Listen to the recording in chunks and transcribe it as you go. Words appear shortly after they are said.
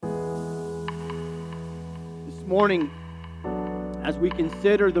morning, as we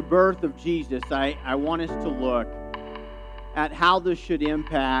consider the birth of Jesus, I want us to look at how this should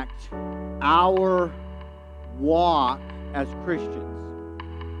impact our walk as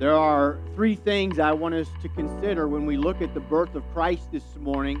Christians. There are three things I want us to consider when we look at the birth of Christ this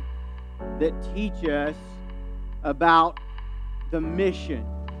morning that teach us about the mission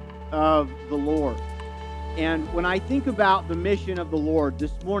of the Lord. And when I think about the mission of the Lord,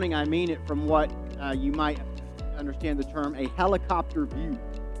 this morning I mean it from what you might understand the term a helicopter view.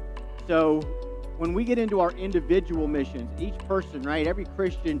 So when we get into our individual missions, each person, right, every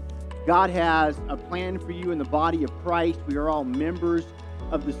Christian, God has a plan for you in the body of Christ. We are all members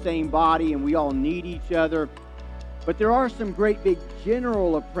of the same body and we all need each other. But there are some great big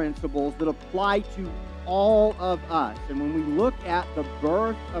general principles that apply to all of us. And when we look at the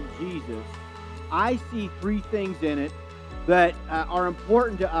birth of Jesus, I see three things in it that are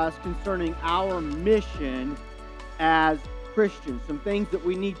important to us concerning our mission as Christians. Some things that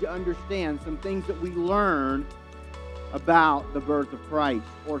we need to understand, some things that we learn about the birth of Christ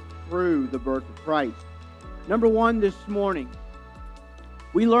or through the birth of Christ. Number one this morning,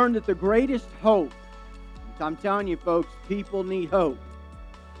 we learned that the greatest hope, I'm telling you folks, people need hope.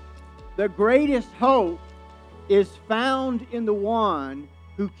 The greatest hope is found in the one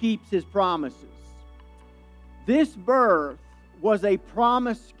who keeps his promises. This birth was a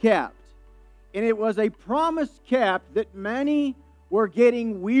promise kept, and it was a promise kept that many were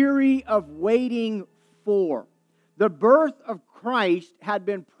getting weary of waiting for. The birth of Christ had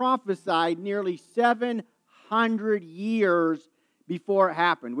been prophesied nearly 700 years before it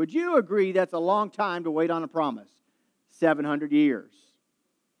happened. Would you agree that's a long time to wait on a promise? 700 years.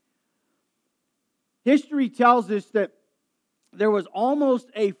 History tells us that there was almost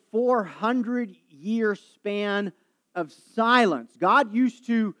a 400-year span of silence. God used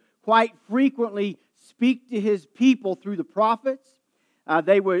to quite frequently speak to His people through the prophets.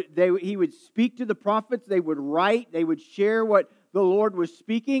 He would speak to the prophets. They would write. They would share what the Lord was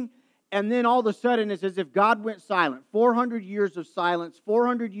speaking. And then all of a sudden, it's as if God went silent. 400 years of silence,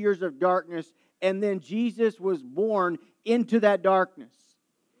 400 years of darkness, and then Jesus was born into that darkness.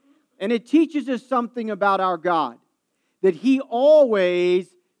 And it teaches us something about our God, that He always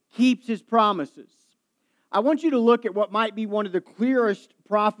keeps His promises. I want you to look at what might be one of the clearest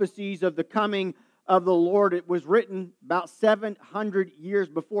prophecies of the coming of the Lord. It was written about 700 years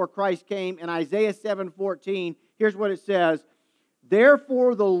before Christ came in Isaiah 7:14. Here's what it says.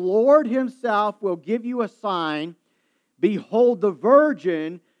 Therefore the Lord Himself will give you a sign. Behold, the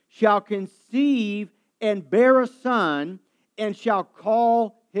virgin shall conceive and bear a son, and shall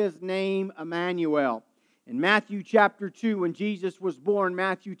call His name Emmanuel. In Matthew chapter 2, when Jesus was born,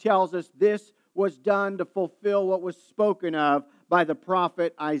 Matthew tells us this was done to fulfill what was spoken of by the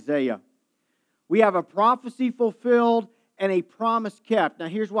prophet Isaiah. We have a prophecy fulfilled and a promise kept. Now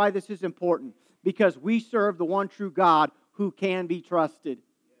here's why this is important. Because we serve the one true God who can be trusted.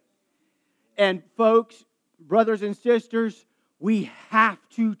 And folks, brothers and sisters, we have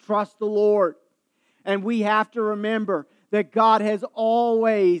to trust the Lord. And we have to remember that God has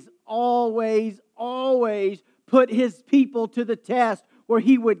always put His people to the test where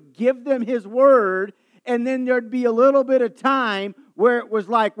He would give them His word, and then there'd be a little bit of time where it was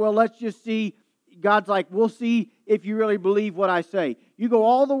like, well, let's just see. God's like, we'll see if you really believe what I say. You go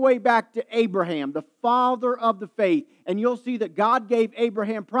all the way back to Abraham, the father of the faith, and you'll see that God gave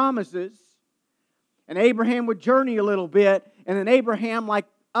Abraham promises, and Abraham would journey a little bit, and then Abraham, like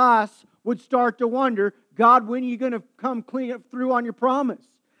us, would start to wonder, God, when are you going to come clean up through on your promise?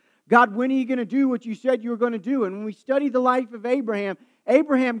 God, when are you going to do what you said you were going to do? And when we study the life of Abraham,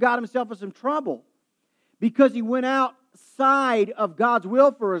 Abraham got himself in some trouble because he went outside of God's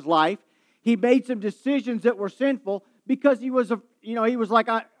will for his life. He made some decisions that were sinful because he was like,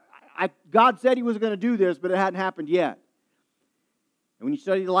 God said He was going to do this, but it hadn't happened yet. And when you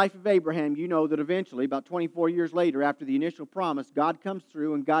study the life of Abraham, you know that eventually, about 24 years later, after the initial promise, God comes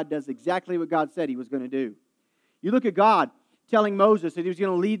through and God does exactly what God said He was going to do. You look at God telling Moses that He was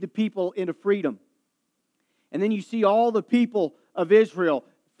going to lead the people into freedom. And then you see all the people of Israel.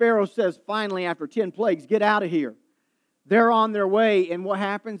 Pharaoh says, finally, after 10 plagues, get out of here. They're on their way, and what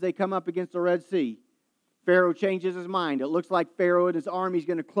happens? They come up against the Red Sea. Pharaoh changes his mind. It looks like Pharaoh and his army is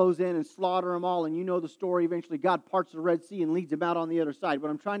going to close in and slaughter them all, and you know the story. Eventually, God parts the Red Sea and leads them out on the other side. What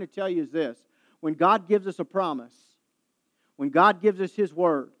I'm trying to tell you is this. When God gives us a promise, when God gives us His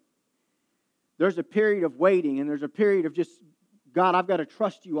word, there's a period of waiting, and there's a period of just, God, I've got to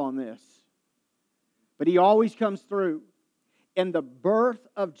trust You on this. But He always comes through. And the birth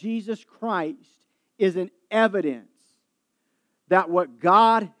of Jesus Christ is an evidence that what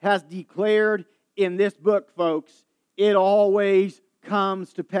God has declared in this book, folks, it always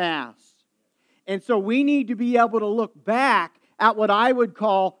comes to pass. And so we need to be able to look back at what I would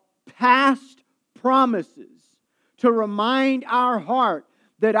call past promises to remind our heart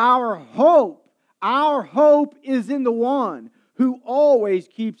that our hope is in the one who always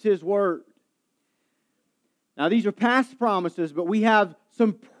keeps His word. Now, these are past promises, but we have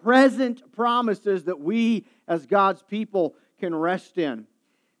some present promises that we as God's people can rest in.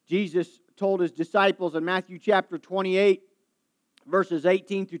 Jesus told His disciples in Matthew chapter 28, verses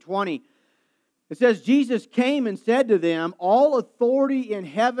 18 through 20, it says, Jesus came and said to them, all authority in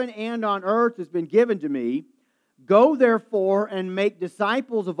heaven and on earth has been given to me. Go therefore and make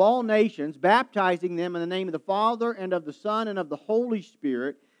disciples of all nations, baptizing them in the name of the Father and of the Son and of the Holy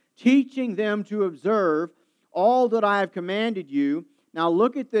Spirit, teaching them to observe all that I have commanded you. Now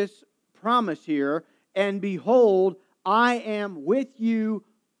look at this promise here. And behold, I am with you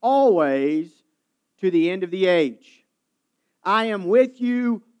always to the end of the age. I am with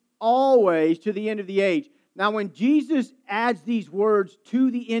you always to the end of the age. Now, when Jesus adds these words, to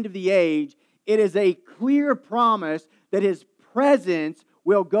the end of the age, it is a clear promise that His presence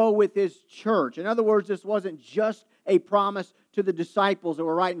will go with His church. In other words, this wasn't just a promise to the disciples that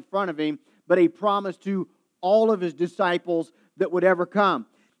were right in front of Him, but a promise to all of His disciples that would ever come.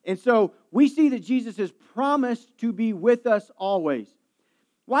 And so we see that Jesus has promised to be with us always.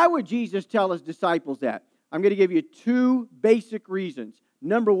 Why would Jesus tell His disciples that? I'm going to give you two basic reasons.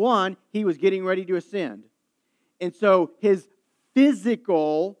 Number one, He was getting ready to ascend. And so His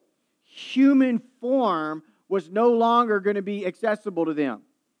physical, human form was no longer going to be accessible to them.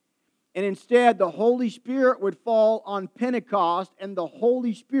 And instead, the Holy Spirit would fall on Pentecost, and the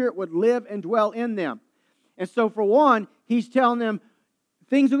Holy Spirit would live and dwell in them. And so for one, He's telling them,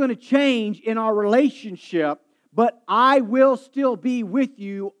 things are going to change in our relationship, but I will still be with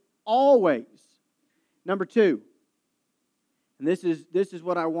you always. Number two, and this is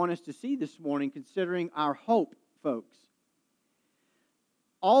what I want us to see this morning, considering our hope, folks.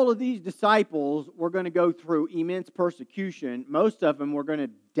 All of these disciples were going to go through immense persecution. Most of them were going to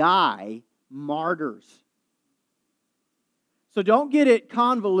die martyrs. So don't get it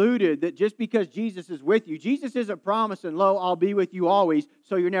convoluted that just because Jesus is with you, Jesus isn't promising, lo, I'll be with you always,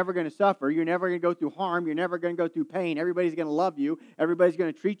 so you're never going to suffer, you're never going to go through harm, you're never going to go through pain, everybody's going to love you, everybody's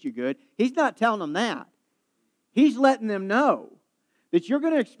going to treat you good. He's not telling them that. He's letting them know that you're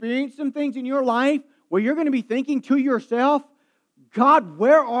going to experience some things in your life where you're going to be thinking to yourself, God,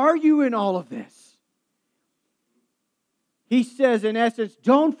 where are you in all of this? He says, in essence,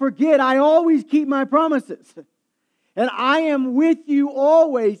 don't forget, I always keep my promises. And I am with you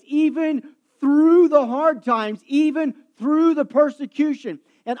always, even through the hard times, even through the persecution.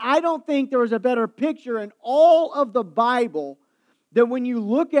 And I don't think there is a better picture in all of the Bible than when you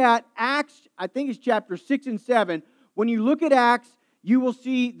look at Acts, I think it's chapter 6 and 7. When you look at Acts, you will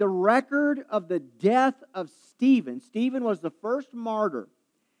see the record of the death of Stephen. Stephen was the first martyr.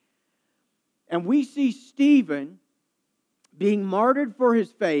 And we see Stephen being martyred for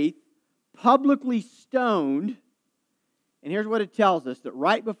his faith, publicly stoned. And here's what it tells us, that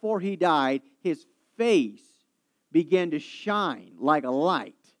right before he died, his face began to shine like a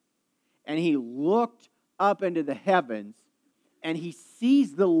light. And he looked up into the heavens, and he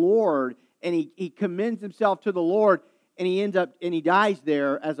sees the Lord, and he commends himself to the Lord, and he dies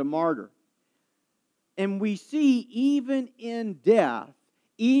there as a martyr. And we see even in death,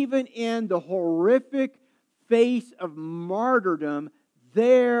 even in the horrific face of martyrdom,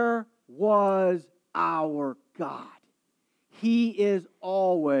 there was our God. He is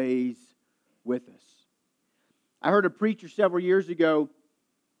always with us. I heard a preacher several years ago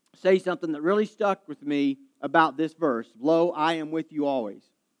say something that really stuck with me about this verse. Lo, I am with you always.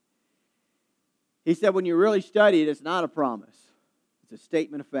 He said when you really study it, it's not a promise. It's a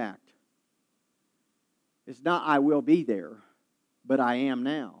statement of fact. It's not I will be there, but I am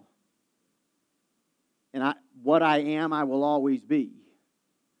now. And what I am, I will always be.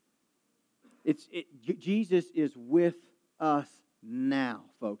 Jesus is with us now,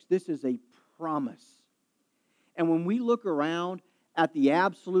 folks. This is a promise. And when we look around at the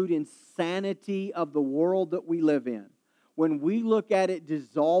absolute insanity of the world that we live in, when we look at it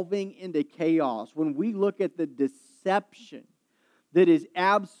dissolving into chaos, when we look at the deception that is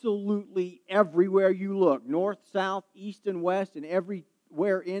absolutely everywhere you look, north, south, east, and west, and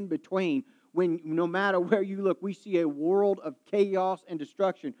everywhere in between, no matter where you look, we see a world of chaos and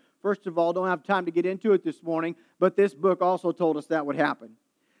destruction. First of all, don't have time to get into it this morning, but this book also told us that would happen.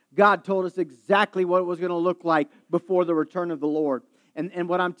 God told us exactly what it was going to look like before the return of the Lord. And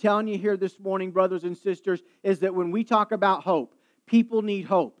what I'm telling you here this morning, brothers and sisters, is that when we talk about hope, people need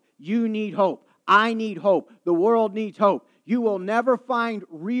hope. You need hope. I need hope. The world needs hope. You will never find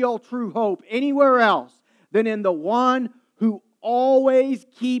real, true hope anywhere else than in the one who always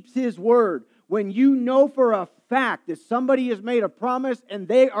keeps His word. When you know for a fact that somebody has made a promise and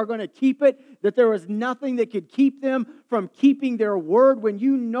they are going to keep it, that there is nothing that could keep them from keeping their word, when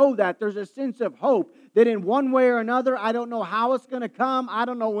you know that, there's a sense of hope that in one way or another, I don't know how it's going to come. I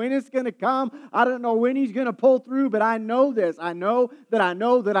don't know when it's going to come. I don't know when He's going to pull through, but I know this. I know that I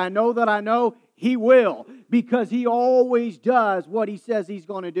know that I know that I know He will, because He always does what He says He's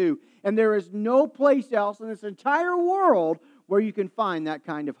going to do. And there is no place else in this entire world where you can find that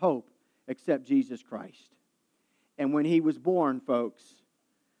kind of hope except Jesus Christ. And when He was born, folks,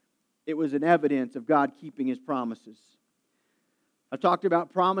 it was an evidence of God keeping His promises. I talked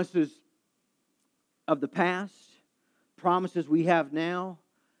about promises of the past, promises we have now.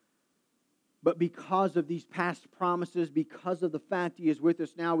 But because of these past promises, because of the fact He is with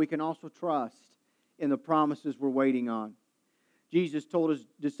us now, we can also trust in the promises we're waiting on. Jesus told His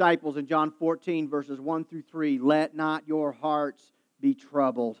disciples in John 14, verses 1 through 3, "Let not your hearts be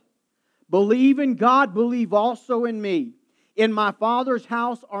troubled. Believe in God, believe also in me. In my Father's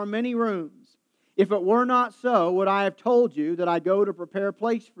house are many rooms. If it were not so, would I have told you that I go to prepare a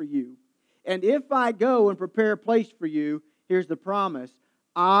place for you? And if I go and prepare a place for you," here's the promise,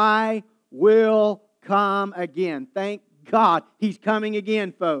 "I will come again." Thank God He's coming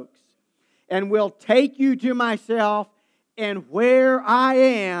again, folks. "And will take you to myself, and where I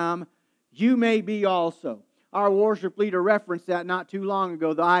am, you may be also." Our worship leader referenced that not too long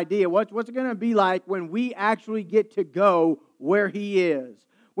ago, the idea, what's it going to be like when we actually get to go where He is?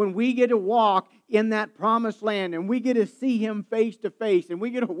 When we get to walk in that promised land and we get to see Him face to face and we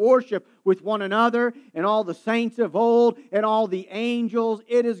get to worship with one another and all the saints of old and all the angels,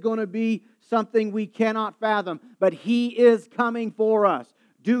 it is going to be something we cannot fathom. But He is coming for us.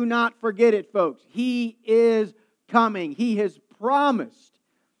 Do not forget it, folks. He is coming. He has promised.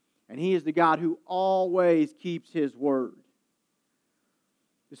 And He is the God who always keeps His word.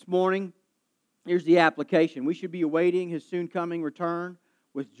 This morning, here's the application. We should be awaiting His soon coming return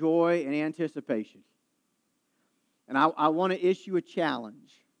with joy and anticipation. And I want to issue a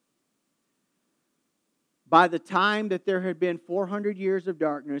challenge. By the time that there had been 400 years of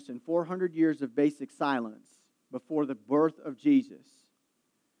darkness and 400 years of basic silence before the birth of Jesus,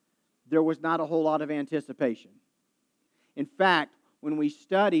 there was not a whole lot of anticipation. In fact, when we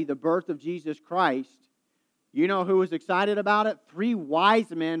study the birth of Jesus Christ, you know who was excited about it? 3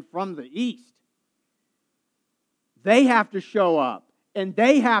 wise men from the east. They have to show up, and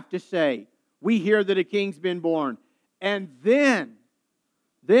they have to say, "We hear that a king's been born." And then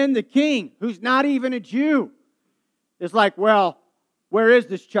the king, who's not even a Jew, is like, "Well, where is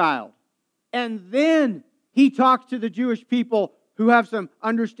this child?" And then he talks to the Jewish people who have some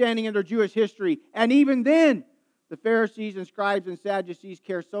understanding of their Jewish history. And even then, the Pharisees and scribes and Sadducees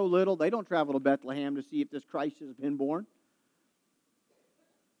care so little, they don't travel to Bethlehem to see if this Christ has been born.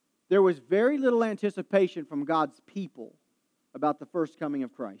 There was very little anticipation from God's people about the first coming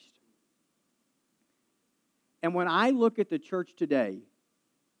of Christ. And when I look at the church today,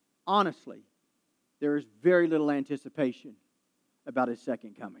 honestly, there is very little anticipation about His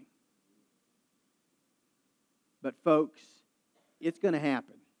second coming. But folks, it's going to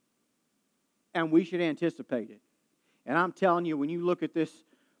happen. And we should anticipate it. And I'm telling you, when you look at this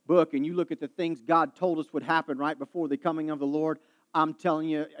book and you look at the things God told us would happen right before the coming of the Lord, I'm telling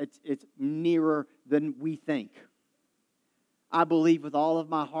you, it's nearer than we think. I believe with all of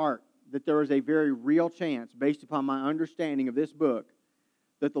my heart that there is a very real chance, based upon my understanding of this book,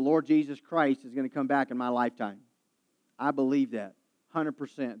 that the Lord Jesus Christ is going to come back in my lifetime. I believe that,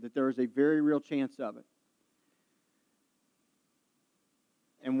 100%, that there is a very real chance of it.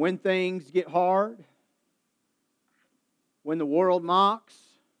 And when things get hard, when the world mocks,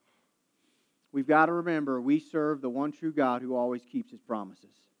 we've got to remember we serve the one true God who always keeps His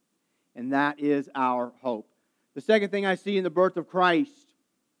promises. And that is our hope. The second thing I see in the birth of Christ,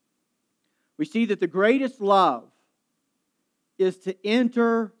 we see that the greatest love is to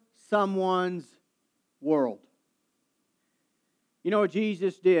enter someone's world. You know what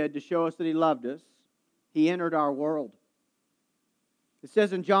Jesus did to show us that He loved us? He entered our world. It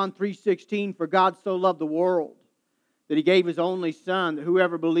says in John 3:16, "For God so loved the world that He gave His only Son, that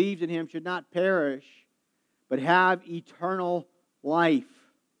whoever believes in Him should not perish, but have eternal life."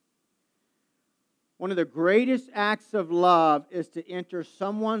 One of the greatest acts of love is to enter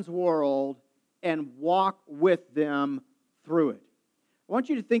someone's world and walk with them through it. I want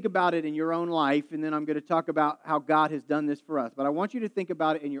you to think about it in your own life, and then I'm going to talk about how God has done this for us. But I want you to think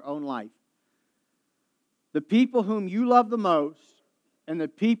about it in your own life. The people whom you love the most and the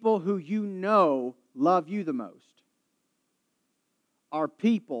people who you know love you the most are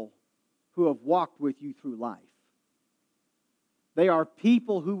people who have walked with you through life. They are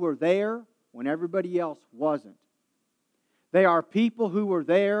people who were there when everybody else wasn't. They are people who were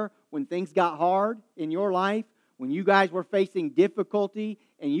there when things got hard in your life, when you guys were facing difficulty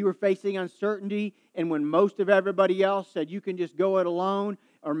and you were facing uncertainty, and when most of everybody else said you can just go it alone,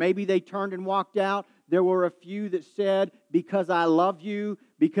 or maybe they turned and walked out. There were a few that said, because I love you,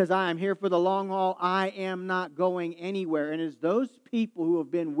 because I am here for the long haul, I am not going anywhere. And it's those people who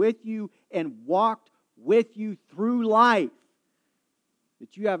have been with you and walked with you through life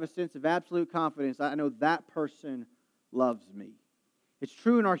that you have a sense of absolute confidence. I know that person loves me. It's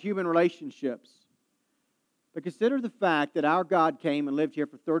true in our human relationships. But consider the fact that our God came and lived here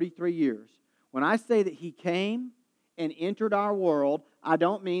for 33 years. When I say that He came and entered our world, I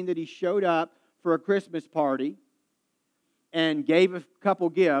don't mean that He showed up for a Christmas party and gave a couple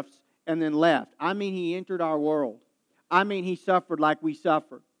gifts and then left. I mean He entered our world. I mean He suffered like we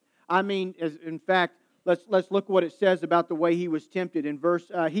suffered. I mean, in fact, let's look what it says about the way He was tempted in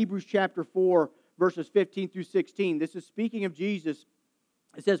Hebrews chapter 4, verses 15 through 16. This is speaking of Jesus.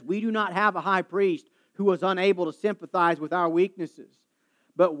 It says, "We do not have a high priest who was unable to sympathize with our weaknesses,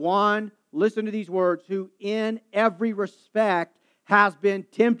 but one," listen to these words, "who in every respect has been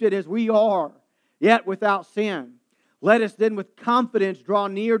tempted as we are, yet without sin. Let us then with confidence draw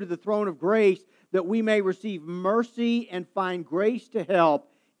near to the throne of grace, that we may receive mercy and find grace to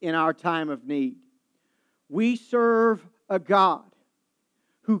help in our time of need." We serve a God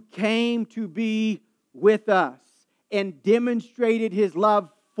who came to be with us and demonstrated His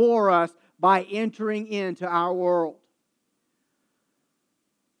love for us by entering into our world.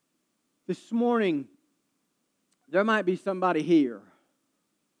 This morning, there might be somebody here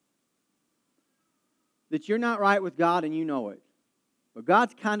that you're not right with God and you know it. But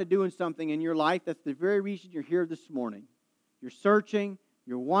God's kind of doing something in your life. That's the very reason you're here this morning. You're searching,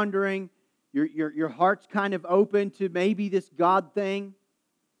 you're wondering, your heart's kind of open to maybe this God thing.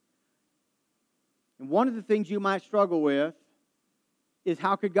 And one of the things you might struggle with is,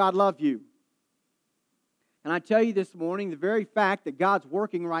 how could God love you? And I tell you this morning, the very fact that God's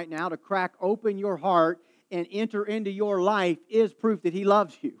working right now to crack open your heart and enter into your life is proof that He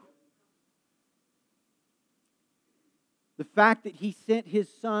loves you. The fact that He sent His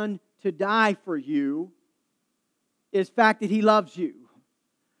Son to die for you is fact that He loves you.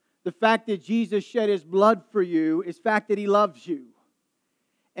 The fact that Jesus shed His blood for you is fact that He loves you.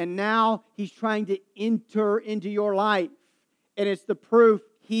 And now He's trying to enter into your life. And it's the proof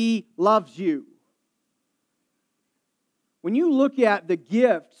He loves you. When you look at the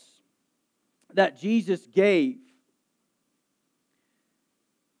gifts that Jesus gave,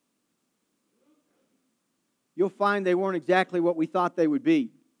 you'll find they weren't exactly what we thought they would be.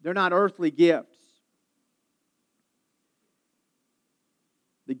 They're not earthly gifts.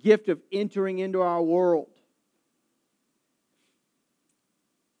 The gift of entering into our world.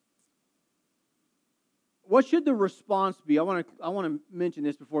 What should the response be? I want to mention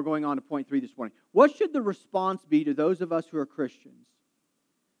this before going on to point 3 this morning. What should the response be to those of us who are Christians?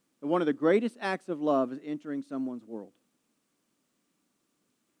 And one of the greatest acts of love is entering someone's world.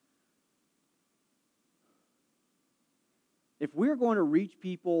 If we're going to reach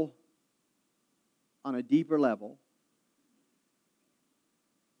people on a deeper level,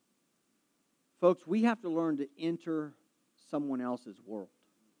 folks, we have to learn to enter someone else's world.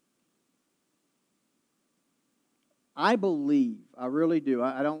 I believe, I really do,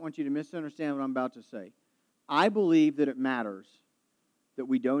 I don't want you to misunderstand what I'm about to say. I believe that it matters that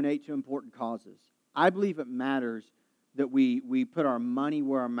we donate to important causes. I believe it matters that we put our money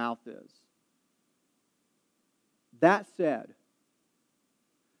where our mouth is. That said,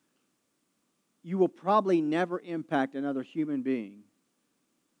 you will probably never impact another human being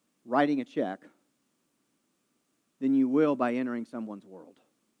writing a check than you will by entering someone's world.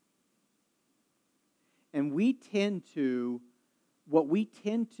 And what we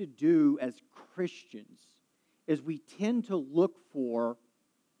tend to do as Christians is we tend to look for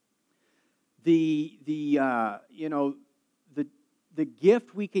the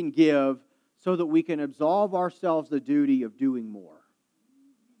gift we can give so that we can absolve ourselves the duty of doing more.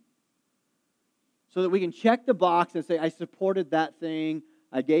 So that we can check the box and say, I supported that thing,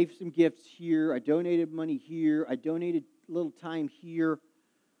 I gave some gifts here, I donated money here, I donated a little time here.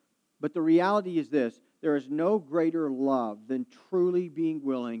 But the reality is this: there is no greater love than truly being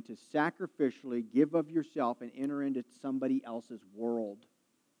willing to sacrificially give of yourself and enter into somebody else's world.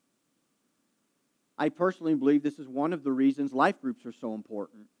 I personally believe this is one of the reasons life groups are so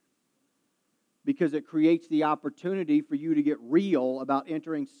important. because it creates the opportunity for you to get real about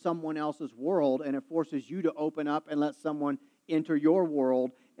entering someone else's world, and it forces you to open up and let someone enter your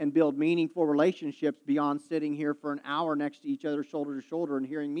world and build meaningful relationships beyond sitting here for an hour next to each other, shoulder to shoulder, and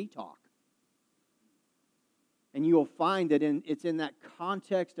hearing me talk. And you'll find that it's in that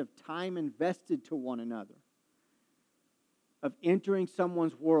context of time invested to one another, of entering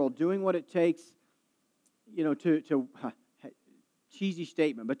someone's world, doing what it takes, to cheesy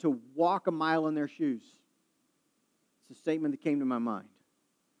statement, but to walk a mile in their shoes. It's a statement that came to my mind.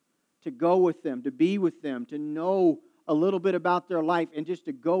 To go with them, to be with them, to know a little bit about their life, and just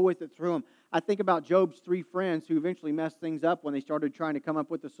to go with it through them. I think about Job's 3 friends who eventually messed things up when they started trying to come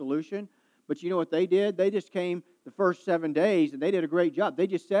up with a solution. But you know what they did? They just came the first 7 days, and they did a great job. They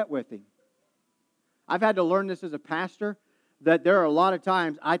just sat with him. I've had to learn this as a pastor, that there are a lot of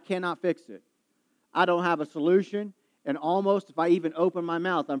times I cannot fix it. I don't have a solution, and almost if I even open my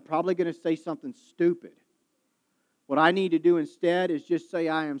mouth, I'm probably going to say something stupid. What I need to do instead is just say,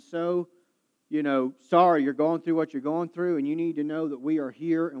 I am so, sorry you're going through what you're going through, and you need to know that we are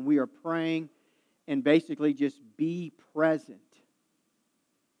here and we are praying, and basically just be present.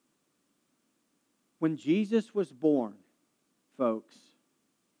 When Jesus was born, folks,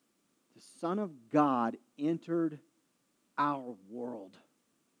 the Son of God entered our world.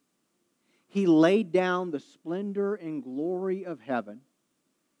 He laid down the splendor and glory of heaven,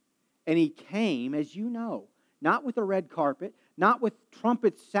 and He came, as you know, not with a red carpet, not with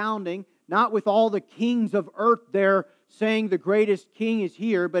trumpets sounding, not with all the kings of earth there saying the greatest king is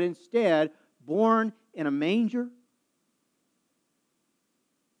here, but instead born in a manger,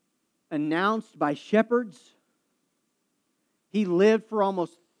 announced by shepherds. He lived for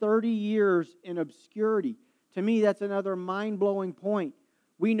almost 30 years in obscurity. To me, that's another mind-blowing point.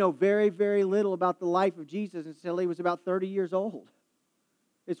 We know very, very little about the life of Jesus until He was about 30 years old.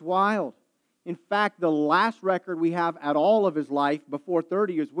 It's wild. In fact, the last record we have at all of His life before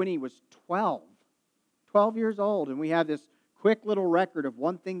 30 is when He was 12. 12 years old. And we have this quick little record of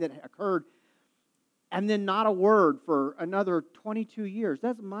one thing that occurred, and then not a word for another 22 years.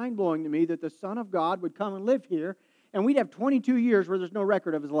 That's mind-blowing to me that the Son of God would come and live here, and we'd have 22 years where there's no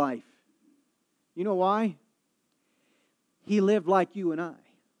record of His life. You know why? He lived like you and I.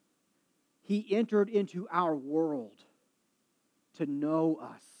 He entered into our world to know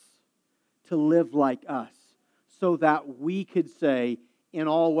us, to live like us, so that we could say, in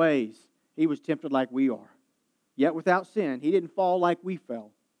all ways, He was tempted like we are, yet without sin. He didn't fall like we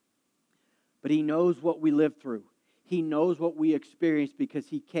fell. But He knows what we lived through. He knows what we experienced because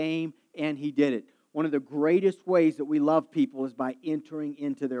He came and He did it. One of the greatest ways that we love people is by entering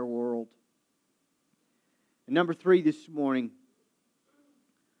into their world. And number 3 this morning,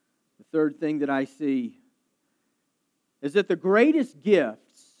 the third thing that I see is that the greatest gifts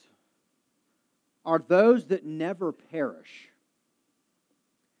are those that never perish.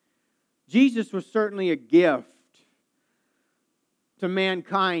 Jesus was certainly a gift to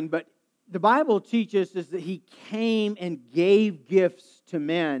mankind, but the Bible teaches us that He came and gave gifts to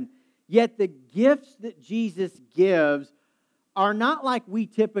men, yet the gifts that Jesus gives are not like we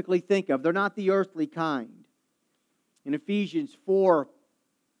typically think of. They're not the earthly kind. In Ephesians 4,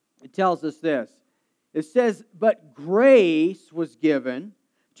 it tells us this. It says, "But grace was given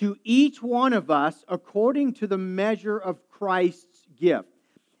to each one of us according to the measure of Christ's gift.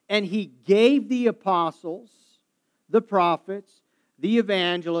 And He gave the apostles, the prophets, the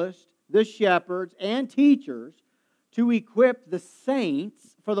evangelists, the shepherds, and teachers to equip the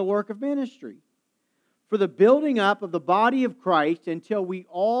saints for the work of ministry, for the building up of the body of Christ until we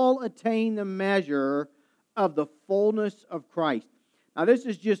all attain the measure of the fullness of Christ." Now, this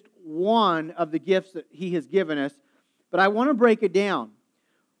is just one of the gifts that He has given us, but I want to break it down.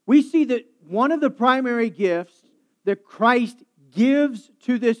 We see that one of the primary gifts that Christ gives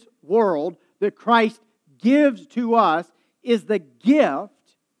to this world, that Christ gives to us, is the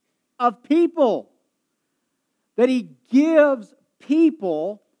gift of people. That He gives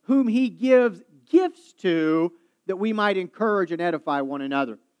people whom He gives gifts to, that we might encourage and edify one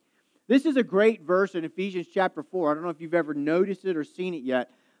another. This is a great verse in Ephesians chapter 4. I don't know if you've ever noticed it or seen it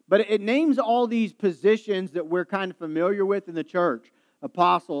yet, but it names all these positions that we're kind of familiar with in the church.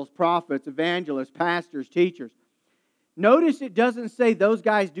 Apostles, prophets, evangelists, pastors, teachers. Notice it doesn't say those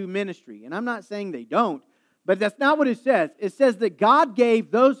guys do ministry. And I'm not saying they don't, but that's not what it says. It says that God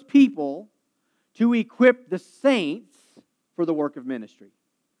gave those people to equip the saints for the work of ministry.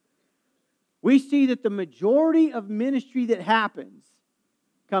 We see that the majority of ministry that happens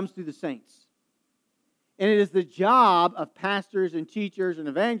comes through the saints. And it is the job of pastors and teachers and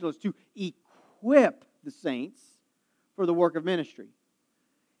evangelists to equip the saints for the work of ministry.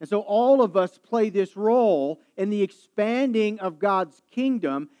 And so all of us play this role in the expanding of God's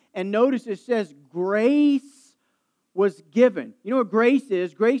kingdom. And notice it says grace was given. You know what grace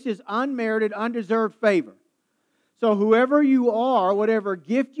is? Grace is unmerited, undeserved favor. So whoever you are, whatever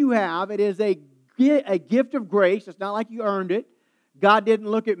gift you have, it is a gift of grace. It's not like you earned it. God didn't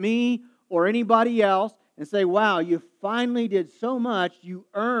look at me or anybody else and say, wow, you finally did so much, you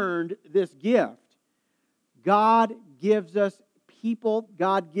earned this gift. God gives us people.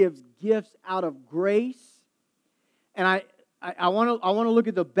 God gives gifts out of grace. And I want to look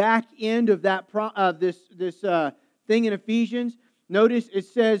at the back end of that this thing in Ephesians. Notice it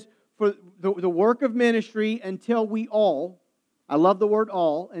says, for the work of ministry until we all, I love the word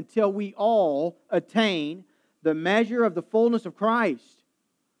all, until we all attain the measure of the fullness of Christ.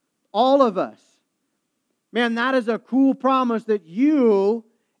 All of us. Man, that is a cool promise that you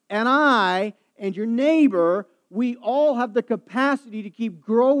and I and your neighbor, we all have the capacity to keep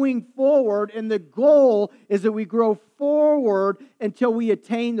growing forward, and the goal is that we grow forward until we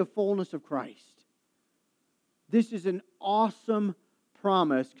attain the fullness of Christ. This is an awesome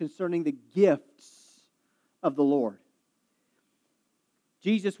promise concerning the gifts of the Lord.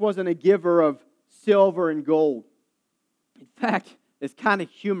 Jesus wasn't a giver of silver and gold. In fact, it's kind of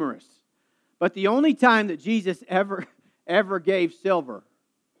humorous. But the only time that Jesus ever gave silver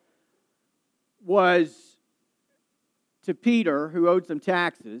was to Peter, who owed some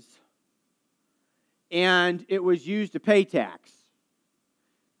taxes, and it was used to pay tax.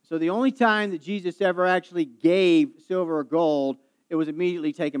 So the only time that Jesus ever actually gave silver or gold, it was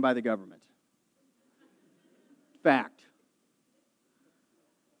immediately taken by the government. Fact.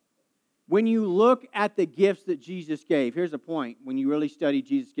 When you look at the gifts that Jesus gave, here's a point. When you really study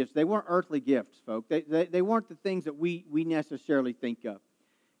Jesus' gifts, they weren't earthly gifts, folks. They weren't the things that we necessarily think of.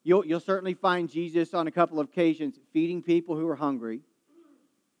 You'll certainly find Jesus on a couple of occasions feeding people who are hungry.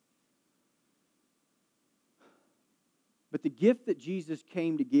 But the gift that Jesus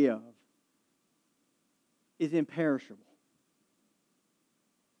came to give is imperishable.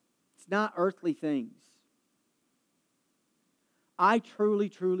 It's not earthly things. I truly,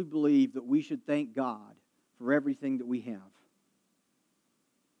 truly believe that we should thank God for everything that we have.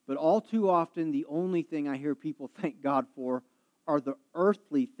 But all too often, the only thing I hear people thank God for are the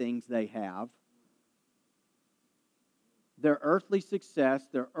earthly things they have, their earthly success,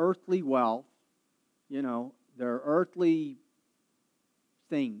 their earthly wealth, their earthly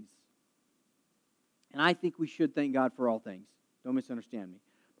things. And I think we should thank God for all things. Don't misunderstand me.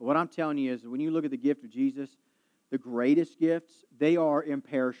 But what I'm telling you is, when you look at the gift of Jesus, the greatest gifts, they are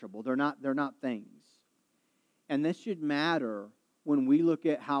imperishable. They're not things. And this should matter when we look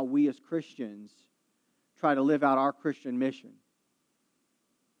at how we as Christians try to live out our Christian mission.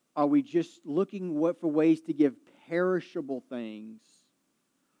 Are we just looking for ways to give perishable things?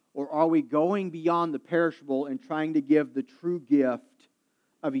 Or are we going beyond the perishable and trying to give the true gift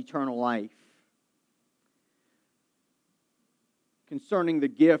of eternal life? Concerning the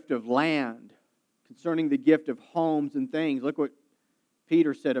gift of land, concerning the gift of homes and things, look what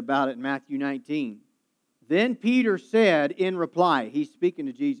Peter said about it in Matthew 19. Then Peter said in reply, he's speaking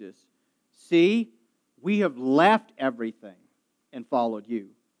to Jesus, "See, we have left everything and followed you.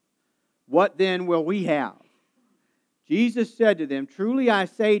 What then will we have?" Jesus said to them, "Truly I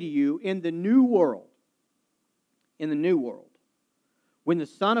say to you, in the new world, when the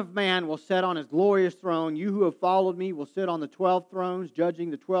Son of Man will sit on His glorious throne, you who have followed me will sit on the 12 thrones, judging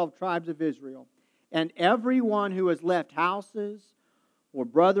the 12 tribes of Israel. And everyone who has left houses, or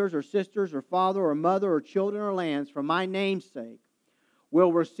brothers, or sisters, or father, or mother, or children, or lands, for my name's sake,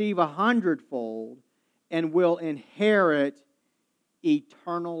 will receive 100-fold and will inherit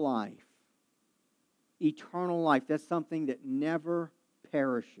eternal life." Eternal life, that's something that never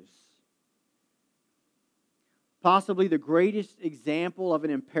perishes. Possibly the greatest example of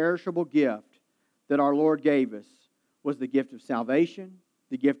an imperishable gift that our Lord gave us was the gift of salvation,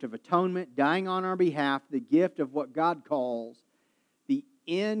 the gift of atonement, dying on our behalf, the gift of what God calls the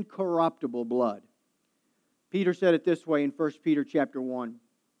incorruptible blood. Peter said it this way in 1 Peter chapter 1.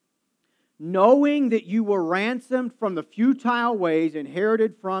 "Knowing that you were ransomed from the futile ways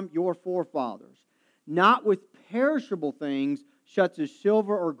inherited from your forefathers, not with perishable things such as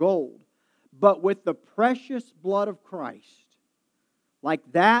silver or gold, but with the precious blood of Christ,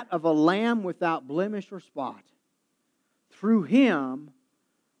 like that of a lamb without blemish or spot. Through Him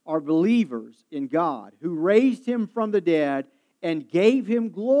are believers in God, who raised Him from the dead and gave Him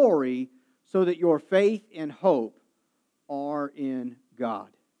glory, so that your faith and hope are in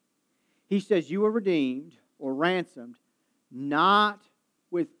God." He says you are redeemed or ransomed, not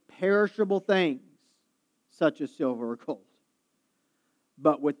with perishable things, such as silver or gold,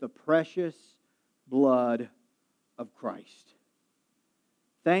 but with the precious blood of Christ.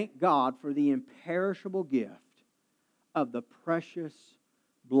 Thank God for the imperishable gift of the precious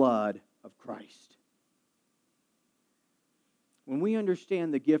blood of Christ. When we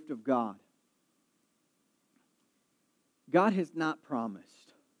understand the gift of God, God has not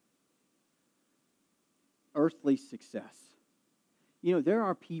promised earthly success. You know, there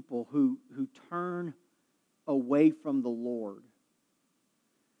are people who turn away from the Lord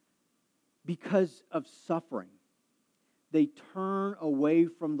because of suffering. They turn away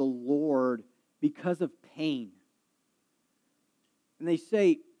from the Lord because of pain. And they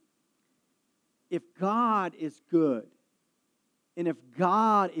say, if God is good, and if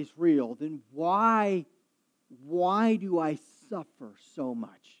God is real, then why do I suffer so much?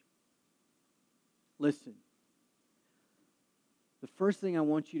 Listen, the first thing I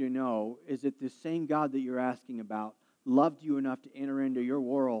want you to know is that the same God that you're asking about loved you enough to enter into your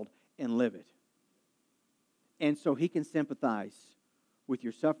world and live it. And so He can sympathize with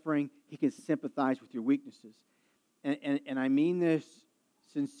your suffering. He can sympathize with your weaknesses. And I mean this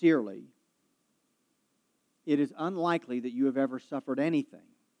sincerely. It is unlikely that you have ever suffered anything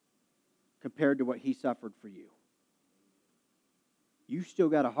compared to what He suffered for you. You still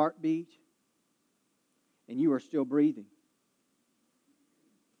got a heartbeat, and you are still breathing.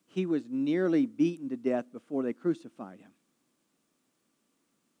 He was nearly beaten to death before they crucified Him.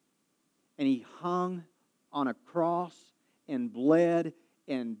 And He hung on a cross and bled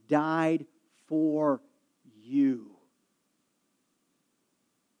and died for you.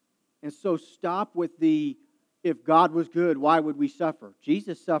 And so stop with the, if God was good, why would we suffer?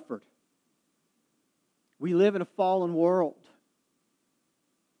 Jesus suffered. We live in a fallen world.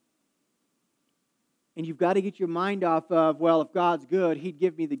 And you've got to get your mind off of, well, if God's good, He'd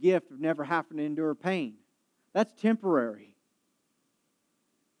give me the gift of never having to endure pain. That's temporary.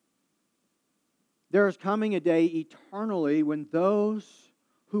 There is coming a day eternally when those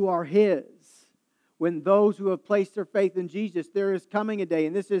who are His, when those who have placed their faith in Jesus, there is coming a day,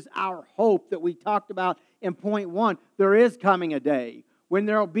 and this is our hope that we talked about in point 1. There is coming a day when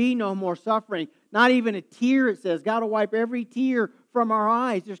there will be no more suffering. Not even a tear, it says. God will wipe every tear from our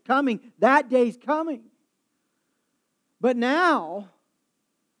eyes. There's coming. That day's coming. But now,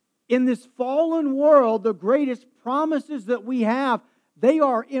 in this fallen world, the greatest promises that we have, they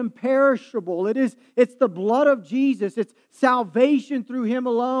are imperishable. It's the blood of Jesus. It's salvation through Him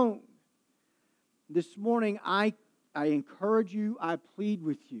alone. This morning, I encourage you, I plead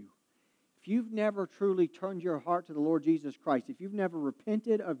with you. If you've never truly turned your heart to the Lord Jesus Christ, if you've never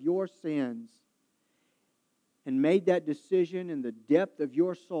repented of your sins and made that decision in the depth of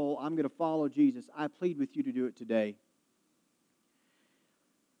your soul, I'm going to follow Jesus, I plead with you to do it today.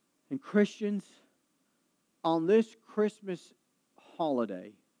 And Christians, on this Christmas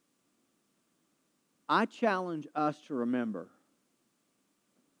holiday, I challenge us to remember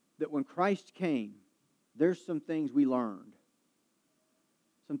that when Christ came, there's some things we learned.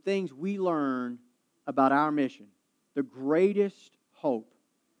 Some things we learned about our mission. The greatest hope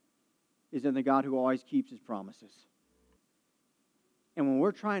is in the God who always keeps His promises. And when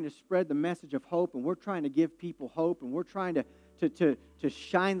we're trying to spread the message of hope, and we're trying to give people hope, and we're trying to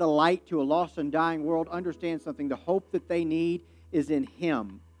shine the light to a lost and dying world, understand something. The hope that they need is in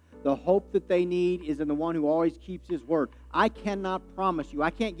Him. The hope that they need is in the one who always keeps His word. I cannot promise you. I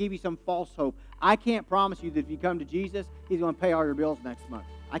can't give you some false hope. I can't promise you that if you come to Jesus, He's going to pay all your bills next month.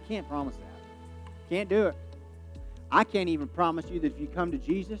 I can't promise that. Can't do it. I can't even promise you that if you come to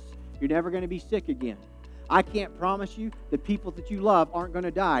Jesus, you're never going to be sick again. I can't promise you that people that you love aren't going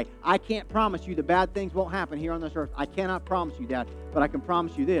to die. I can't promise you that bad things won't happen here on this earth. I cannot promise you that, but I can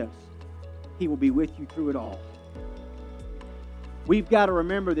promise you this. He will be with you through it all. We've got to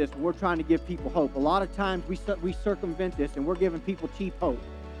remember this when we're trying to give people hope. A lot of times we circumvent this and we're giving people cheap hope.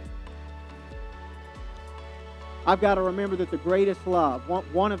 I've got to remember that the greatest love,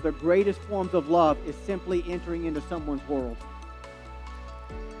 one of the greatest forms of love, is simply entering into someone's world.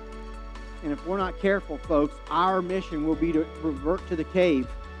 And if we're not careful, folks, our mission will be to revert to the cave.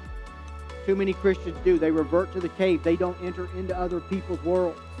 Too many Christians do. They revert to the cave. They don't enter into other people's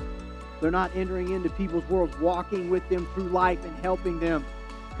worlds. They're not entering into people's worlds, walking with them through life and helping them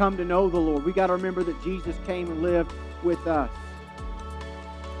come to know the Lord. We've got to remember that Jesus came and lived with us.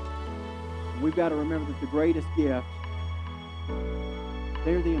 And we've got to remember that the greatest gift,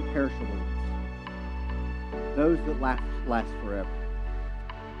 they're the imperishable ones. Those that last forever.